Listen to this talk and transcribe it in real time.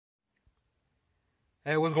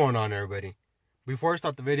Hey, what's going on, everybody? Before I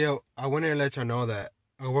start the video, I wanted to let y'all know that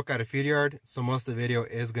I work at a feed yard, so most of the video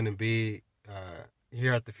is going to be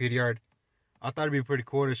here at the feed yard. I thought it'd be pretty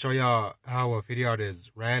cool to show y'all how a feed yard is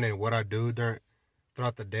ran and what I do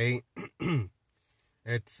throughout the day.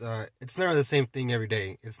 It's never the same thing every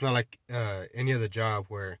day. It's not like any other job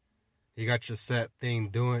where you got your set thing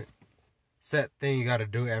you got to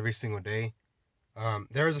do every single day.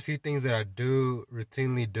 There's a few things that I do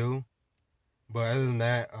routinely do. But other than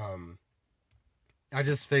that, I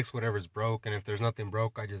just fix whatever's broke, and if there's nothing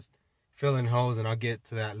broke, I just fill in holes, and I'll get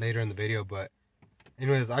to that later in the video. But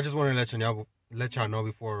anyways, I just wanted to let y'all know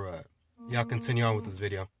before y'all continue on with this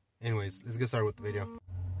video. Anyways, let's get started with the video.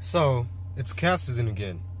 So it's calf season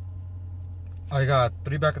again. I got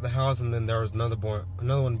 3 back at the house, and then there was another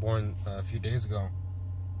one born a few days ago,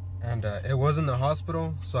 and it was in the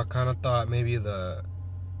hospital. So I kind of thought maybe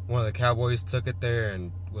one of the cowboys took it there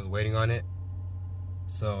and was waiting on it.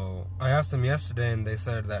 So I asked them yesterday, and they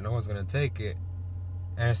said that no one's gonna take it,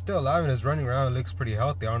 and it's still alive and it's running around. It looks pretty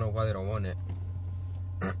healthy. I don't know why they don't want it.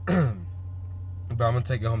 But I'm gonna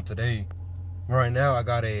take it home today. Right now I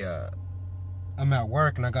got I'm at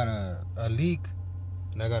work and I got a leak,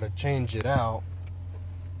 and I gotta change it out.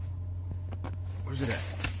 Where's it at?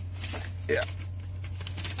 Yeah.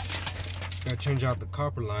 Gotta change out the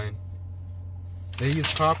copper line. They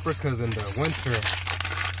use copper because in the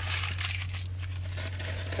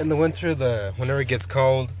winter, whenever it gets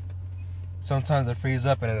cold, sometimes it freezes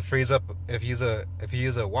up, and it freezes up if you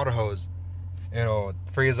use a water hose, it'll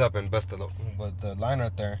freeze up and bust the line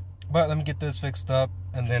right there. But let me get this fixed up,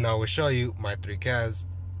 and then I will show you my 3 calves.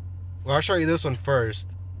 Well, I'll show you this one first,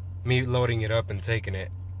 me loading it up and taking it.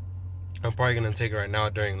 I'm probably gonna take it right now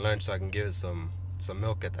during lunch so I can give it some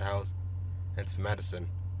milk at the house and some medicine.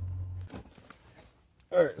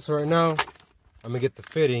 Alright, so right now I'm gonna get the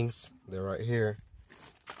fittings. They're right here.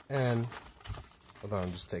 And hold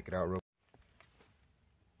on, just take it out real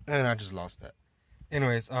quick. And I just lost that.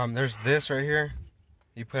 Anyways, there's this right here.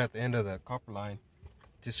 You put at the end of the copper line.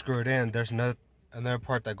 Just screw it in. There's another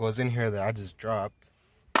part that goes in here that I just dropped.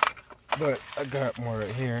 But I got more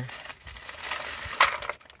right here.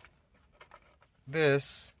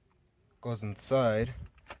 This goes inside.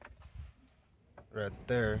 Right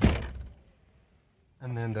there.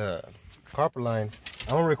 And then the copper line.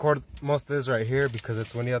 I'm gonna record most of this right here because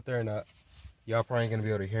it's windy out there, and y'all probably ain't gonna be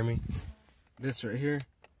able to hear me. This right here,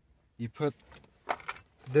 you put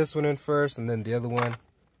this one in first, and then the other one,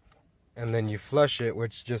 and then you flush it,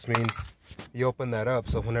 which just means you open that up.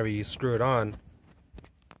 So whenever you screw it on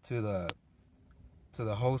to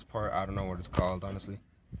the hose part, I don't know what it's called honestly.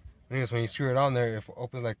 Anyways, when you screw it on there, it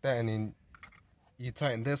opens like that, and then you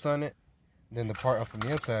tighten this on it. Then the part up from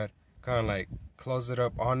the inside kind of like close it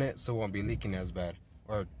up on it, so it won't be leaking as bad.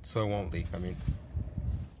 Or so it won't leak, I mean.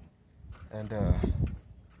 And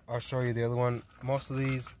I'll show you the other one. Most of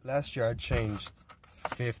these, last year I changed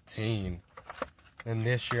 15. And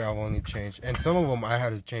this year I've only changed, and some of them I had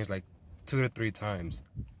to change like 2 to 3 times.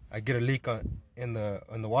 I get a leak in the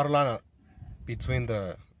water line between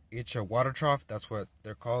each water trough. That's what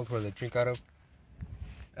they're called, where they drink out of.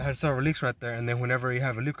 I had several leaks right there, and then whenever you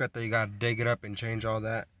have a leak right there, you gotta dig it up and change all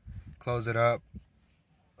that. Close it up.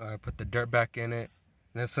 Put the dirt back in it.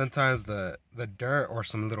 And then sometimes the dirt or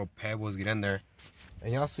some little pebbles get in there,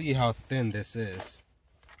 and y'all see how thin this is.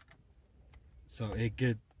 So a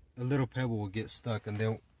little pebble will get stuck, and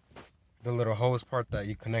then the little hose part that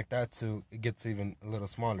you connect that to, it gets even a little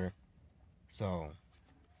smaller. So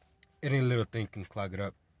any little thing can clog it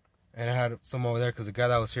up. And I had some over there because the guy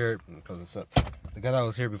that was here, the guy that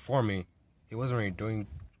was here before me, he wasn't really doing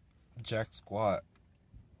jack squat.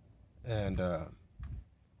 And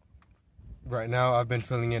right now I've been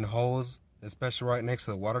filling in holes, especially right next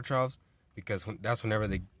to the water troughs, because that's whenever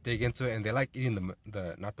they dig into it, and they like eating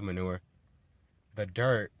not the manure, the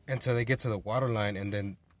dirt, until they get to the water line. And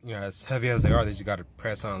then, you know, as heavy as they are, they just got to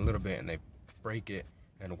press on a little bit, and they break it,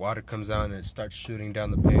 and water comes out and it starts shooting down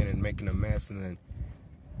the pan and making a mess. And then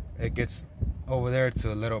it gets over there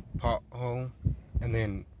to a little pothole, and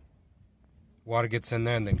then water gets in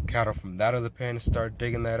there, and then cattle from that other pen start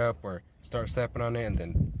digging that up or start stepping on it, and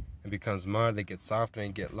then it becomes mud. They get softer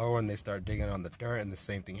and get lower, and they start digging on the dirt, and the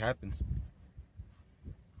same thing happens.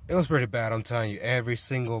 It was pretty bad, I'm telling you. Every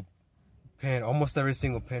single pen, almost every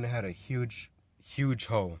single pen had a huge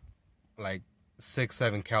hole, like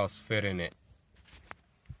 6-7 cows fit in it.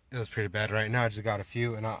 It was pretty bad. Right now I just got a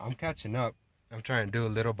few, and I'm catching up. I'm trying to do it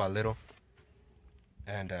little by little.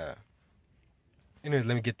 And anyways,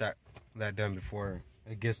 let me get that done before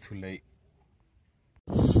it gets too late.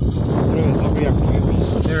 Anyways, I'll be after you.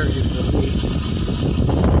 There is the leak.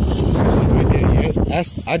 Actually, I did it yet.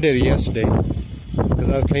 I did it yesterday because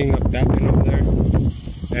I was cleaning up that bin over there,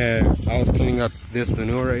 and I was cleaning up this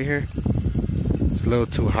manure right here. It's a little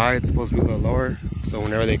too high. It's supposed to be a little lower, so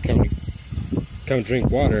whenever they come drink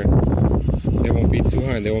water, they won't be too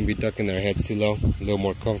high and they won't be ducking their heads too low. A little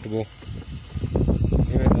more comfortable.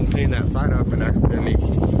 And I was cleaning that side up and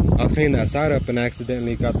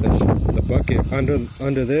accidentally got the bucket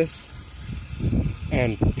under this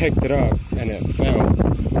and picked it up, and it fell,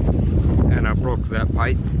 and I broke that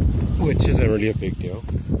pipe, which isn't really a big deal,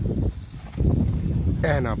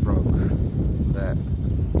 and I broke that,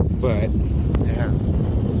 but it has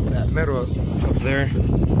that metal up there,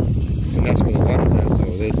 and that's where the water's at, so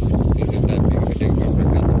this isn't that big of a deal if I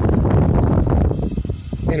break that.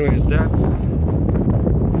 Anyways,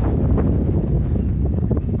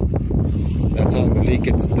 that's how the leak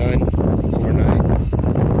gets done overnight.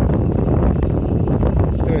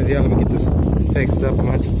 So anyways, yeah, let me get this fixed up. I'm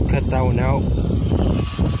gonna have to cut that one out,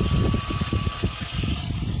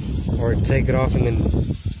 or take it off and then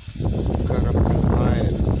cut up the line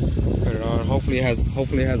and put it on. Hopefully it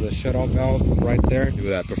has a shut-off valve right there. Do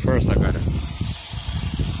that, but first I gotta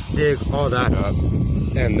dig all that up,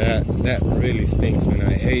 and that really stinks, man.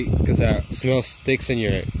 I hate because that smell sticks in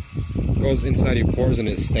your, goes inside your pores and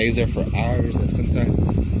it stays there for hours, and sometimes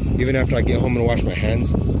even after I get home and wash my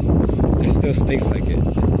hands, it still stinks like it.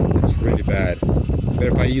 It's really bad. But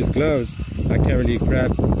if I use gloves, I can't really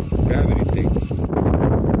grab anything.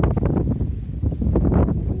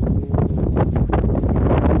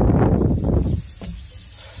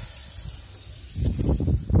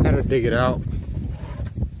 Had to dig it out,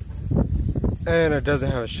 and it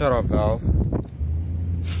doesn't have a shut-off valve.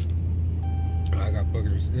 I got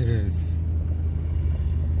boogers. It is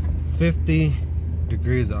 50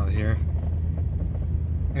 degrees out here,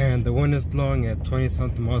 and the wind is blowing at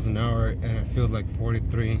 20-something miles an hour, and it feels like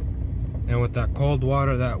 43. And with that cold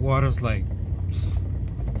water, that water's like,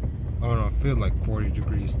 I don't know, it feels like 40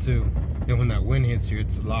 degrees too. And when that wind hits you,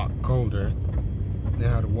 it's a lot colder. Then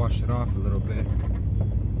I had to wash it off a little bit.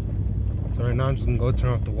 So right now I'm just gonna go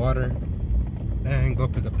turn off the water and go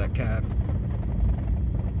pick up that cab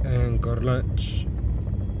and go to lunch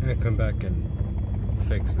and come back and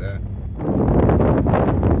fix that.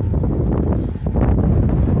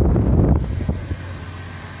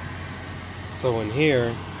 So in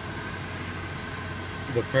here,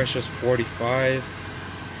 the pressure's 45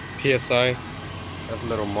 PSI. That's a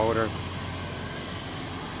little motor.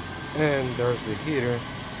 And there's the heater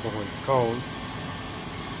for when it's cold.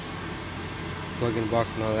 Plug-in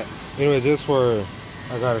box and all that. Anyways, this is where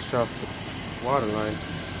I gotta shut the water line.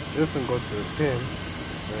 This one goes to the pins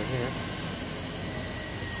right here.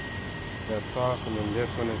 That's off, and then this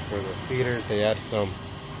one is for the feeders. They add some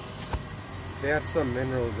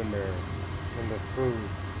minerals in the food,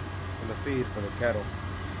 in the feed for the cattle.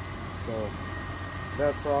 So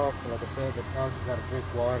that's off. And like I said, the cows gotta drink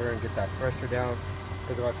water and get that pressure down.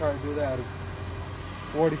 Because if I try to do that, it's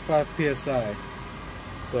 45 PSI.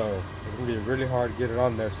 So it's gonna be really hard to get it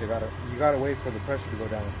on there. So you gotta wait for the pressure to go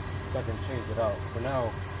down so I can change it out. For now,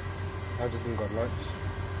 I'm just gonna go to lunch.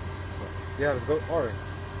 So, yeah, let's go. Or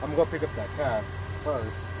I'm gonna go pick up that calf first,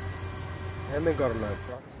 and then go to lunch.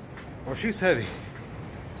 Oh, she's heavy.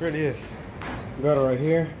 It really is. Got her right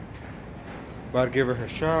here. About to give her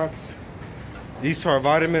shots. These are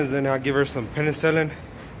vitamins, then I'll give her some penicillin,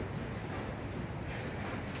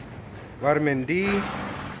 vitamin D,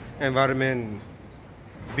 and vitamin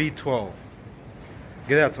B12.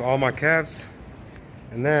 Give that to all my calves,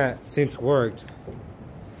 and that seems to work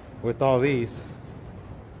with all these.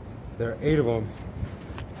 There are 8 of them.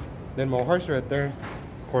 Then my horse right there,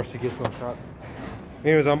 of course he gets no shots.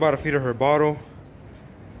 Anyways, I'm about to feed her bottle,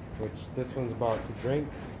 which this one's about to drink,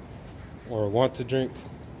 or want to drink,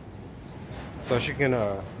 so she can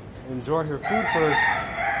enjoy her food first.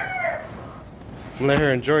 Let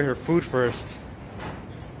her enjoy her food first,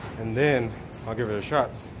 and then I'll give her the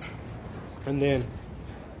shots. And then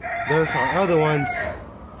there's our other ones.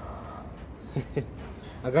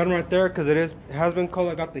 I got them right there because it has been cold.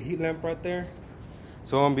 I got the heat lamp right there,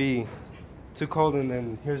 so it won't be too cold. And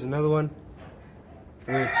then here's another one,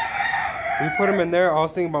 which we put them in there. I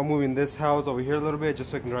was thinking about moving this house over here a little bit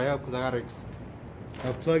just so it can dry up, because I got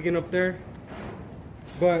a plug-in up there.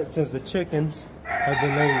 But since the chickens have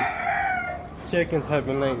been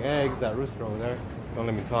laying eggs, that rooster over there, don't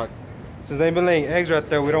let me talk. Since they've been laying eggs right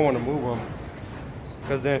there, we don't want to move them,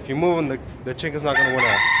 because then if you move them, the chicken's not going to want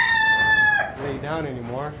to lay down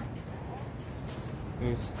anymore.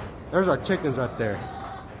 There's our chickens right there,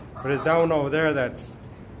 but it's that one over there that's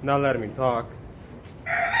not letting me talk.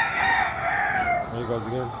 There he goes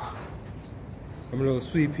again. I'm a little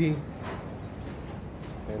sweet pea.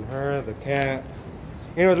 And her, the cat.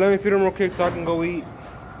 Anyways, let me feed them real quick so I can go eat.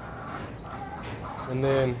 And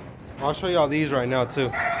then I'll show y'all these right now too.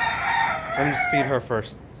 Let me just feed her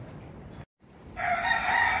first.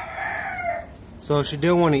 So she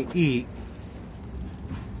did want to eat.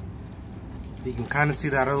 You can kind of see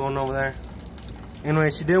that other one over there.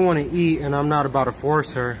 Anyway, she did want to eat, and I'm not about to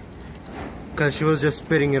force her because she was just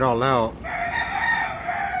spitting it all out.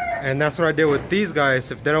 And that's what I did with these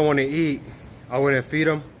guys. If they don't want to eat, I wouldn't feed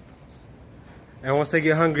them. And once they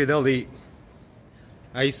get hungry, they'll eat.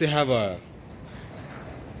 I used to have a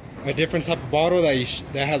different type of bottle that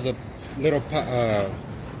has a little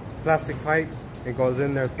plastic pipe. It goes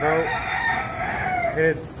in their throat.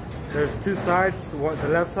 There's two sides. The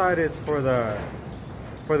left side is for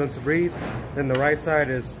them to breathe, then the right side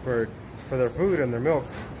is for their food and their milk.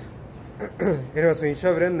 Anyways, when you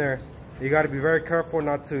shove it in there, you got to be very careful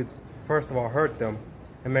not to, first of all, hurt them,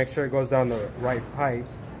 and make sure it goes down the right pipe.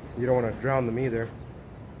 You don't want to drown them either.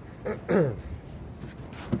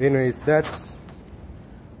 Anyways, that's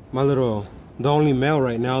the only male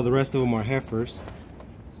right now. The rest of them are heifers.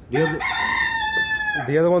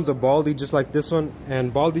 The other one's a baldy, just like this one,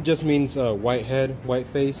 and baldy just means white head, white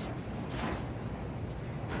face.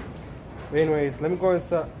 Anyways, let me go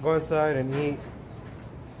inside and eat,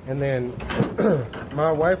 and then my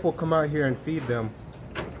wife will come out here and feed them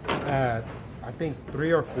at, I think,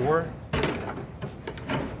 3 or 4,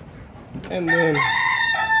 and then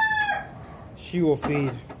she'll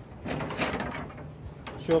feed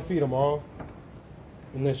them all,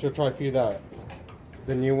 and then she'll try to feed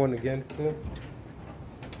the new one again too.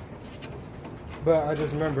 But I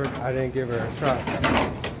just remembered I didn't give her a shot.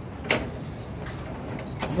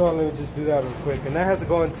 So let me just do that real quick. And that has to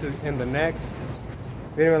go in the neck.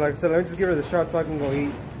 Anyway, like I said, let me just give her the shot so I can go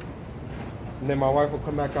eat. And then my wife will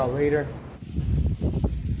come back out later.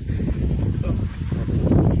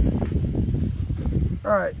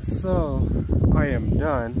 Alright, so I am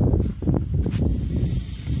done.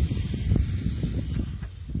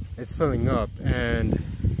 It's filling up, and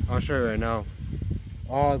I'll show you right now.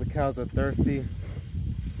 All the cows are thirsty.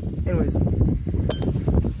 Anyways.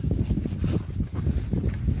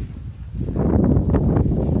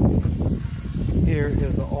 Here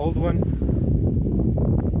is the old one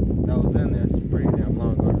that was in there. It's pretty damn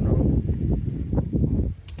long.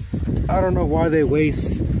 I don't know why they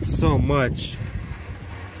waste so much.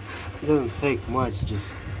 It doesn't take much,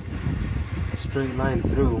 just a straight line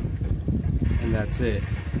through, and that's it.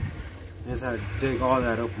 I just had to dig all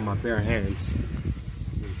that up with my bare hands.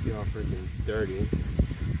 You can see how freaking dirty.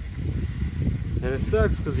 And it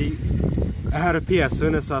sucks because I had to pee as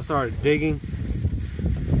soon as I started digging.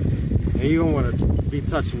 And you don't want to be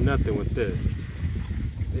touching nothing with this.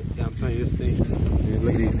 I'm telling you, this stinks. Dude,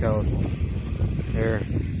 look at these cows. They're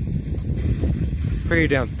pretty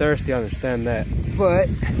damn thirsty, I understand that. But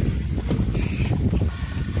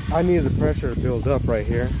I needed the pressure to build up right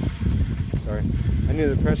here. Sorry. I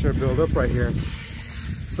needed the pressure to build up right here.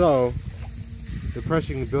 So the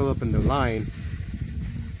pressure can build up in the line.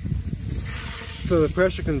 So the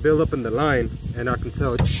pressure can build up in the line, and I can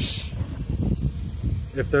tell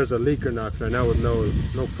if there's a leak or not. Right now with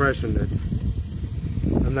no pressure in it,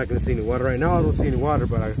 I'm not gonna see any water right now. I don't see any water,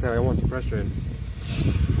 but like I said, I want some pressure in.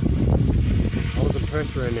 I want some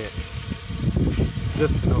pressure in it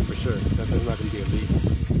just to know for sure that there's not gonna be a leak.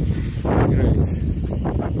 Anyways,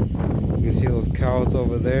 you can see those cows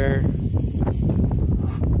over there.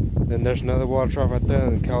 Then there's another water trough right there,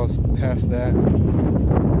 and the cows past that.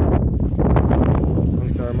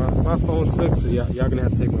 I'm sorry, my phone sucks, so y'all gonna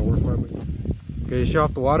have to take my word for it. Okay, you shut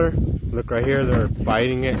off the water. Look right here, they're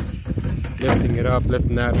biting it, lifting it up,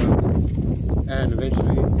 lifting that up. And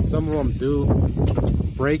eventually, some of them do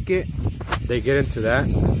break it. They get into that.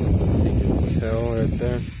 You can tell right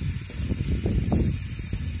there.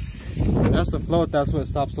 And that's the float, that's what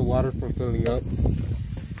stops the water from filling up.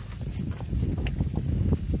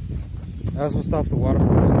 That's what stops the water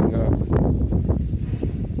from filling up.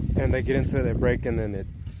 And they get into it, they break, and then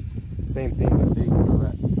same thing, they leak and all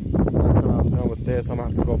that. After I'm done with this, I'm gonna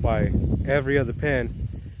have to go by every other pen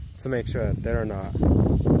to make sure that they're not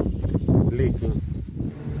leaking.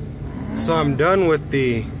 So I'm done with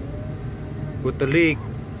the leak.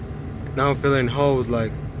 Now I'm filling holes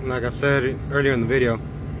like I said earlier in the video.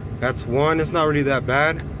 That's one. It's not really that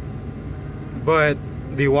bad, but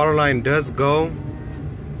the water line does go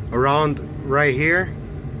around right here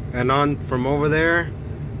and on from over there,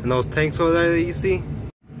 and those tanks over there that you see,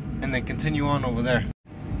 and then continue on over there.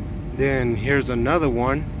 Then here's another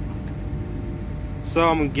one. So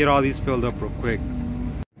I'm gonna get all these filled up real quick.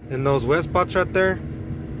 And those wet spots right there,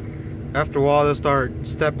 after a while they'll start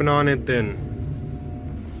stepping on it, then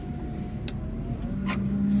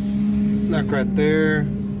like right there.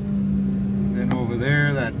 Then over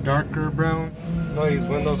there, that darker brown. No, these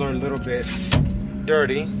windows are a little bit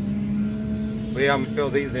dirty. But yeah, I'm gonna fill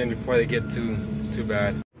these in before they get too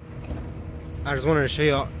bad. I just wanted to show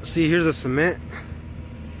y'all. See, here's the cement.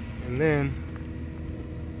 And then,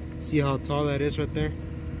 see how tall that is right there?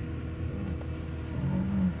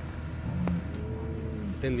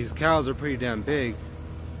 Then these cows are pretty damn big.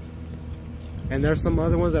 And there's some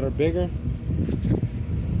other ones that are bigger.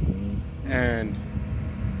 And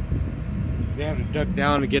they have to duck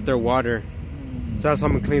down to get their water. So that's why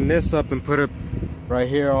I'm gonna clean this up and put it right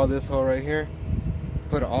here, all this hole right here.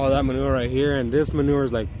 Put all that manure right here, and this manure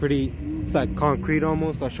is like pretty, it's like concrete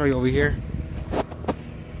almost. I'll show you over here.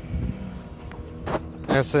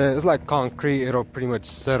 And so it's like concrete, it'll pretty much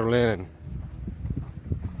settle in, and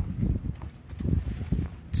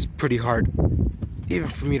it's pretty hard even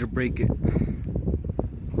for me to break it.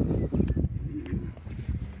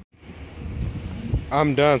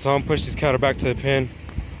 I'm done, so I'm gonna push this cattle back to the pen.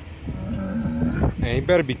 And you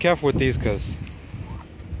better be careful with these, because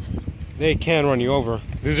they can run you over.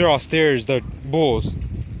 These are all steers, they're bulls.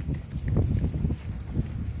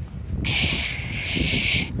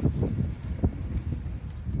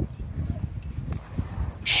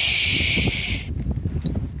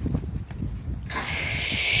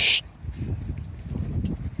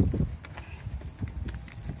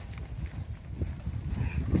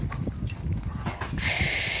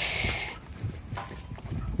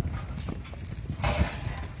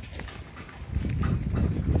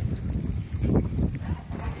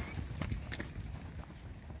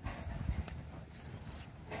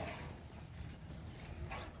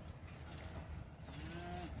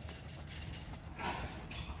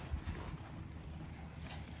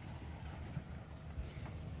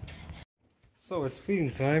 So it's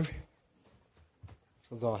feeding time.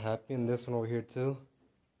 So it's all happy, and this one over here too.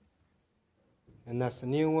 And that's the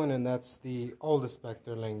new one, and that's the oldest back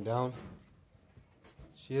there laying down.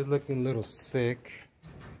 She is looking a little sick.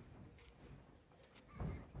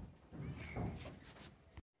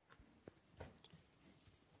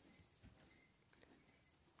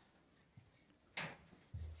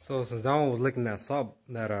 So since that one was licking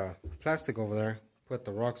that plastic over there, put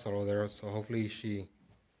the rock salt over there, so hopefully she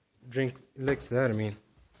licks that, I mean.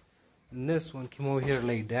 And this one came over here to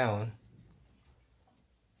lay down.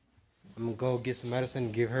 I'm gonna go get some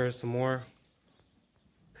medicine, give her some more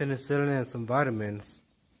penicillin and some vitamins.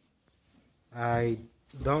 I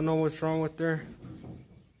don't know what's wrong with her.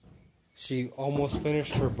 She almost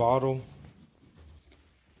finished her bottle.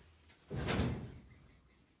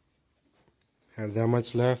 Had that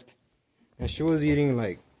much left. And she was eating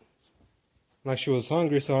like she was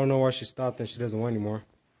hungry, so I don't know why she stopped and she doesn't want anymore.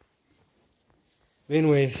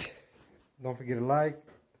 Anyways, don't forget to like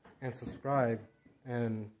and subscribe,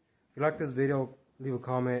 and if you like this video, leave a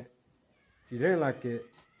comment. If you didn't like it,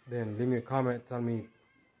 then leave me a comment telling me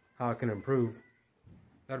how I can improve.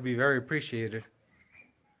 That would be very appreciated.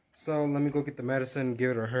 So let me go get the medicine,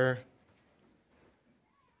 give it to her,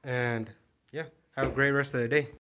 and yeah, have a great rest of the day.